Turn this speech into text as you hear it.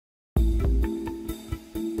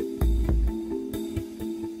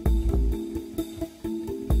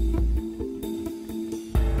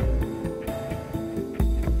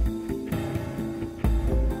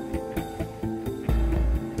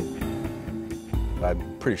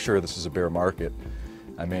I'm pretty sure this is a bear market.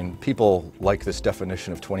 I mean, people like this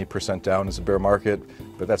definition of 20% down as a bear market,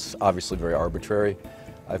 but that's obviously very arbitrary.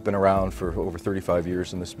 I've been around for over 35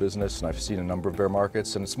 years in this business, and I've seen a number of bear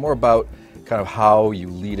markets, and it's more about kind of how you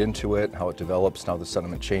lead into it, how it develops, and how the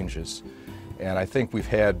sentiment changes. And I think we've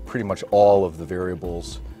had pretty much all of the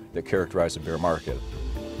variables that characterize a bear market.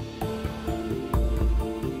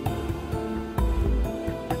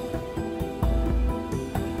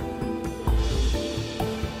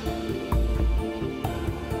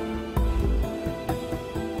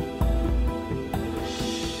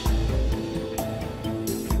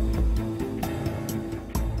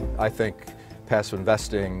 I think passive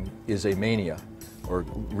investing is a mania, or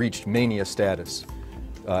reached mania status,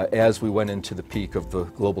 as we went into the peak of the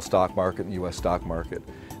global stock market and the U.S. stock market.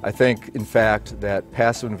 I think, in fact, that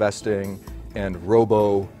passive investing and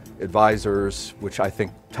robo-advisors, which I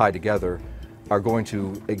think tie together, are going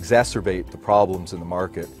to exacerbate the problems in the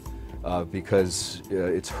market because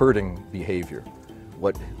it's hurting behavior.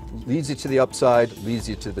 What leads you to the upside leads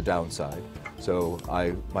you to the downside. So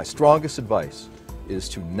my strongest advice is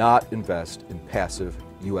to not invest in passive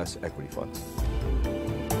U.S. equity funds.